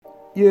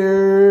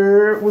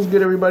Yeah, what's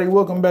good, everybody?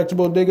 Welcome back to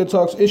Bodega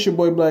Talks. It's your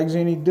boy Black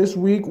Zini. This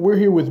week, we're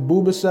here with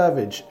Booba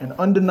Savage, an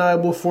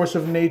undeniable force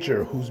of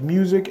nature whose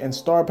music and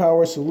star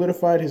power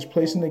solidified his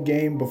place in the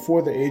game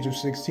before the age of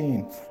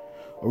 16.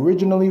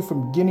 Originally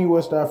from Guinea,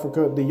 West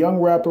Africa, the young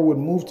rapper would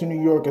move to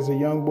New York as a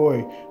young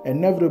boy,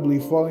 inevitably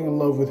falling in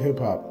love with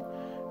hip-hop.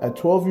 At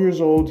 12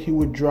 years old, he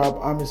would drop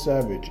I'm a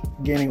Savage,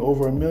 gaining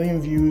over 1 million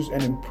views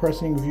and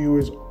impressing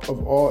viewers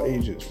of all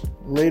ages.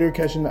 Later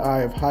catching the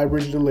eye of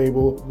Highbridge, the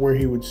label, where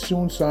he would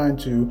soon sign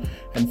to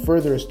and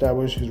further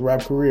establish his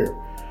rap career.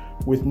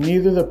 With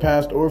neither the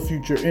past or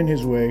future in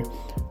his way,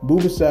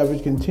 Booba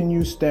Savage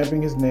continues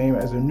stamping his name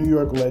as a New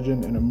York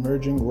legend and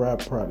emerging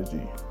rap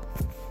prodigy.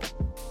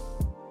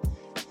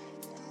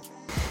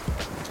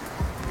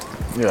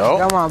 Yo.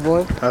 Come on,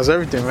 boy. How's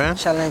everything, man?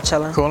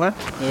 Chillin'. Coolin'?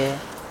 Yeah.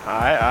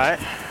 Alright.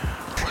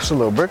 It's a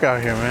little brick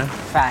out here, man.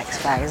 Facts.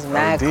 It's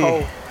mad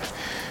cold.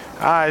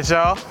 Alright,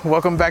 y'all.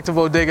 Welcome back to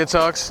Bodega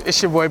Talks.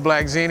 It's your boy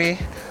Black Zini.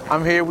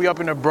 I'm here. We up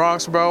in the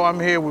Bronx, bro. I'm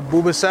here with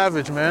Booba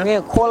Savage, man. We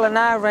in Calling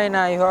Nine right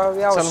now, you heard?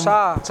 We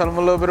outside. Tell them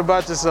a little bit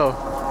about yourself.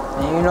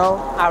 And you know,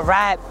 I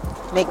rap,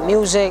 make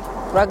music,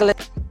 regular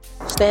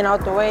staying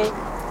out the way,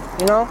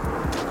 you know?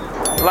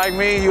 Like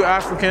me, you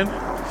African.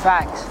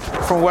 Facts.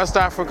 From West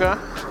Africa.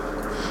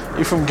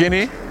 You from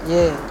Guinea.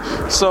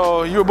 Yeah.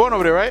 So you were born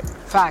over there, right?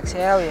 Facts,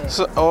 hell yeah.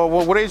 So,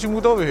 what age you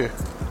moved over here?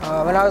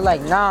 When I was like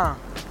 9.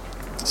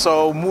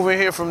 So moving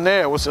here from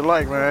there, what's it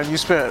like, man? You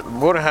spent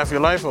more than half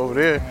your life over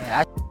there.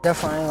 Yeah, I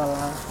definitely ain't gonna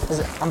lie.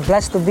 I'm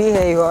blessed to be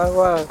here, you heard?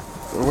 Well,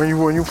 When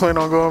you plan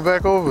on going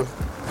back over?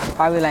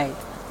 probably like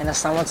in the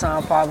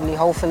summertime, probably,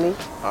 hopefully.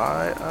 All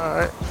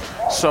right.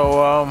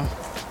 So,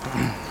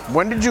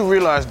 when did you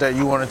realize that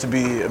you wanted to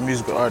be a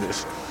musical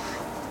artist?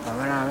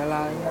 When I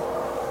realized,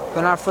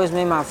 when I first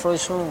made my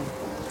first song.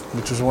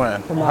 Which was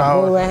when? With my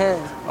boy right here.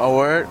 Oh,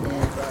 word?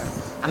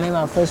 Yeah. I made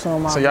my first song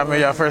with my So y'all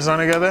made y'all first song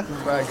together?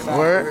 Facts.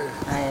 Word?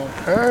 I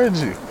Heard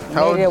you.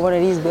 made it at one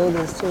of these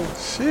buildings too.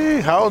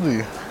 How old are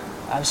you?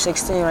 I'm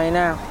 16 right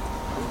now.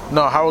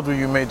 No, how old were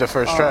you made the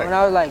first track? When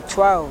I was like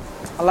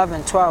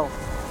 11, 12.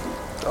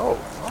 Oh.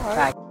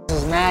 Like, I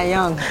was mad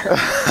young.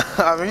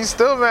 I mean, you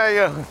still mad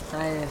young.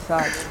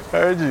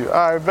 Heard you.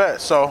 All right,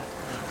 bet. So,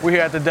 we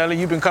here at the deli.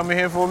 You been coming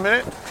here for a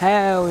minute?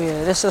 Hell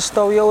yeah. This is a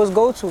store we always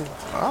go to.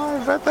 All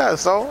right, bet that.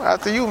 So,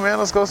 after you, man,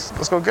 let's go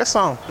get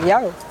some. Yo.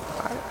 All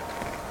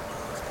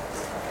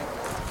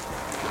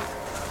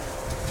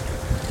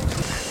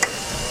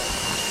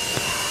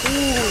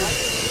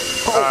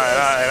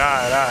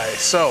right.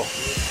 So,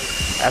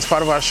 as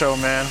part of our show,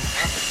 man,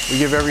 we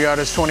give every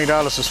artist $20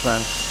 to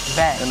spend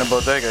in the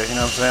bodega. You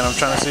know what I'm saying? I'm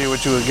trying to see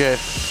what you would get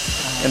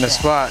in the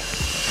spot.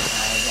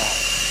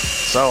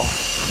 So,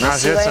 now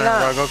it's your turn,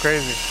 bro. Go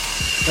crazy.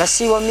 Let's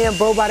see what me and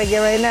bro about to get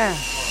right now.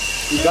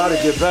 You gotta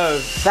get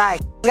bev.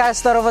 Fact. You gotta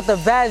start off with the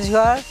veg, you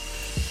heard?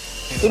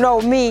 You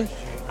know me.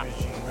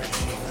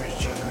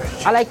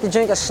 I like to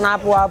drink a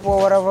Snapple apple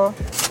or whatever. I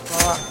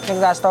think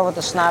I gotta start with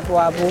the Snapple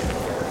apple.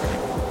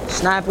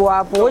 Snapple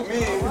apple.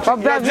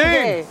 What bev you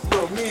get?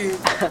 Me,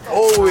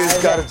 always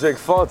gotta drink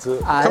Fanta.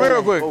 Come here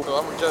real quick.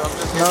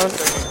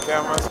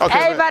 Okay,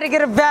 Everybody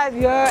get a bev,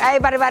 you heard?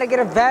 Everybody about to get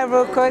a bev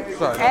real quick.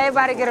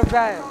 Everybody get a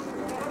bev.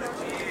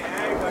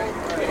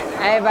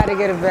 Everybody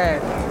get a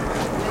bev.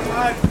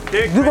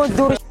 You gonna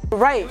do this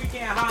right.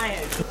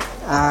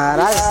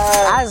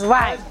 That's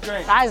right.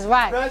 That's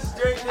right.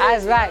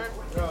 That's right.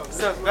 It's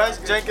the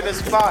best drink in the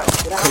spot.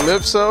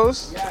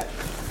 Calypso's?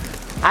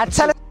 I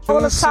tell it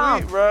all the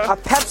time. Sweet, bro. A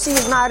Pepsi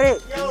is not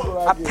it.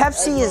 A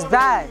Pepsi is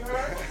bad.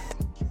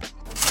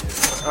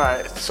 All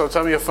right, so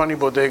tell me a funny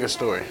bodega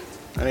story.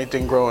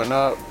 Anything growing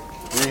up,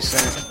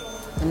 recent?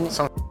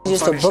 Some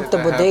Used to funny book shit the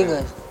that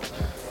happened.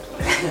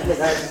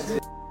 bodegas.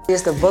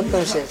 Used to book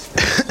them shit.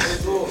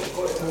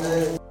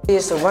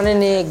 Used to run in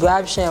there,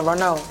 grab shit, and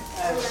run out.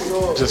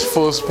 Just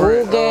full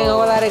sprint. Full gang,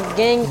 all that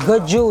gang.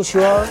 Good juice,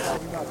 you all.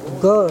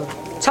 Good.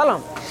 Tell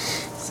them.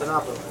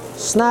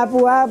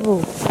 Snapple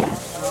apple.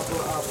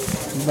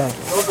 Nobody.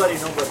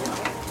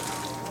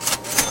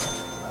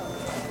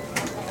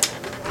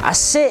 I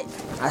sit.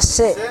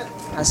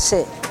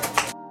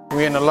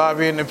 We in the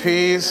lobby in the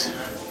P's.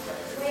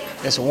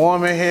 It's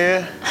warm in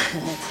here.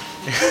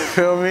 You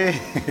feel me?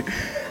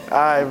 All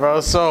right, bro.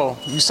 So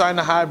you signed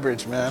to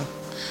Highbridge, man.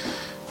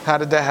 How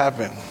did that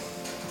happen?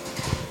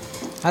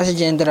 How did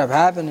you ended up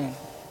happening?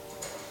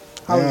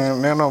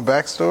 Man, no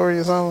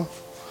backstory or something?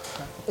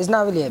 It's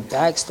not really a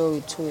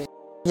backstory to it.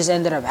 It just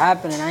ended up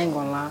happening, I ain't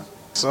gonna lie.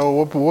 So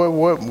what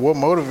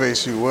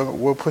motivates you?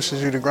 What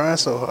pushes you to grind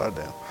so hard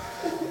then?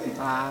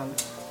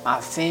 My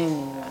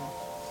family, man.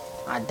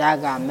 My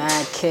dad got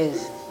mad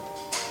kids.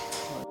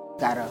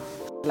 Gotta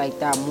like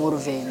that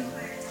motivate me.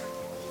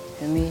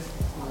 You know me?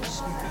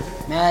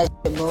 Mad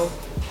shit, bro.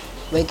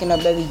 Waking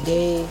up every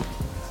day.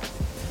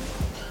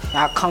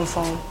 Where I come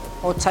from,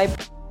 all type.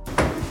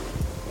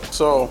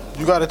 So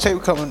you got a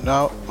tape coming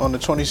out on the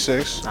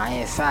 26th. I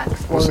ain't fact.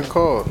 What's it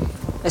called?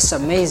 It's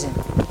amazing.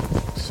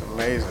 It's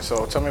amazing.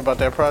 So tell me about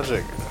that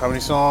project. How many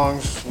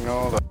songs? You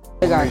know,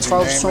 We got made you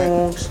 12 name it?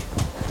 songs,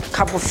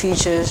 couple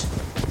features.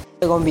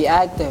 They're gonna be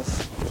active,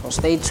 so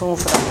stay tuned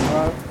for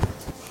that,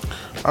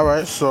 bro. All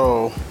right,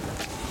 so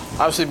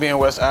obviously being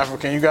West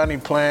African, you got any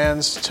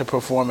plans to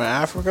perform in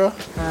Africa?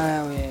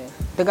 Hell yeah.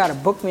 They gotta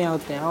book me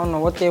out there. I don't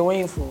know what they're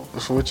waiting for.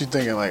 So what you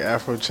thinking, like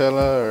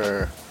Afrochella,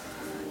 or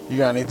you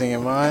got anything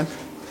in mind?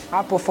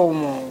 I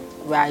perform on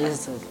where I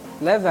used to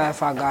live at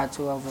if I got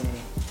to over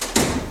there.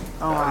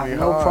 I don't have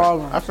no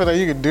problem. I feel like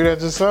you could do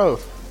that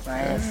yourself.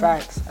 Right,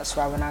 facts. That's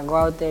why when I go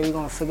out there, we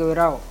gonna figure it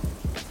out.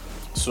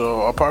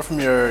 So apart from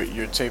your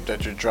tape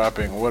that you're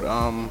dropping, what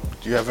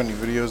do you have any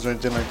videos or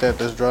anything like that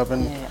that's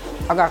dropping? Yeah,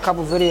 I got a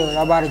couple videos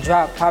I'm about to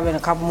drop probably in a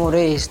couple more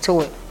days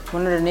to it.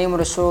 One of the name of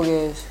the song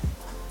is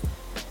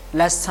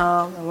Less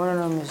Time, and one of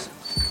them is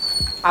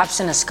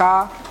Ops in the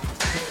Sky.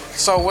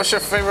 So what's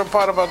your favorite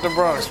part about the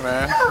Bronx,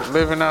 man?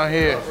 Living out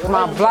here.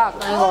 My block,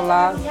 I ain't gonna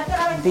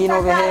lie. Being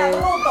over here, you know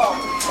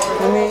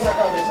what I mean?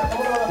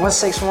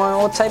 161,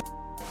 all type.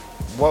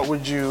 What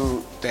would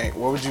you think?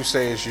 What would you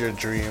say is your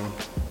dream,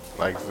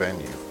 like,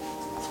 venue?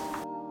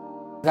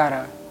 Got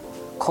a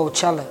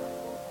Coachella.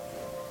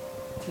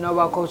 You know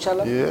about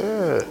Coachella?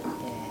 Yeah.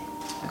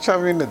 You trying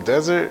to be in the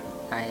desert?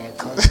 I ain't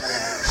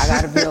Coachella. I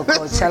gotta be on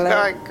Coachella.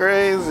 Like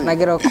crazy. When I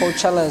get on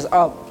Coachella, is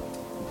up.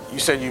 You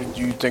said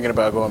you thinking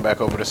about going back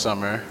over the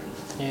summer.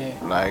 Yeah.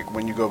 Like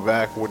when you go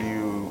back, what do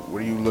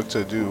you look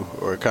to do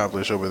or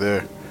accomplish over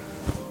there?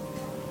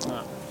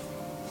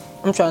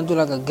 I'm trying to do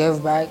like a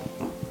give back.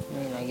 I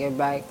mean, like give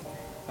back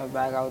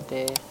out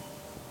there.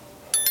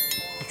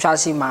 I'm trying to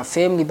see my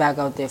family back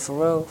out there for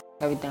real.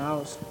 Everything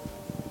else.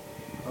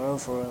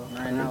 For real.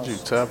 Nothing else. You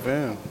tap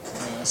in.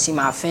 Yeah, see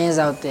my fans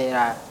out there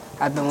that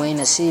I've been waiting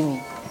to see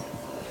me.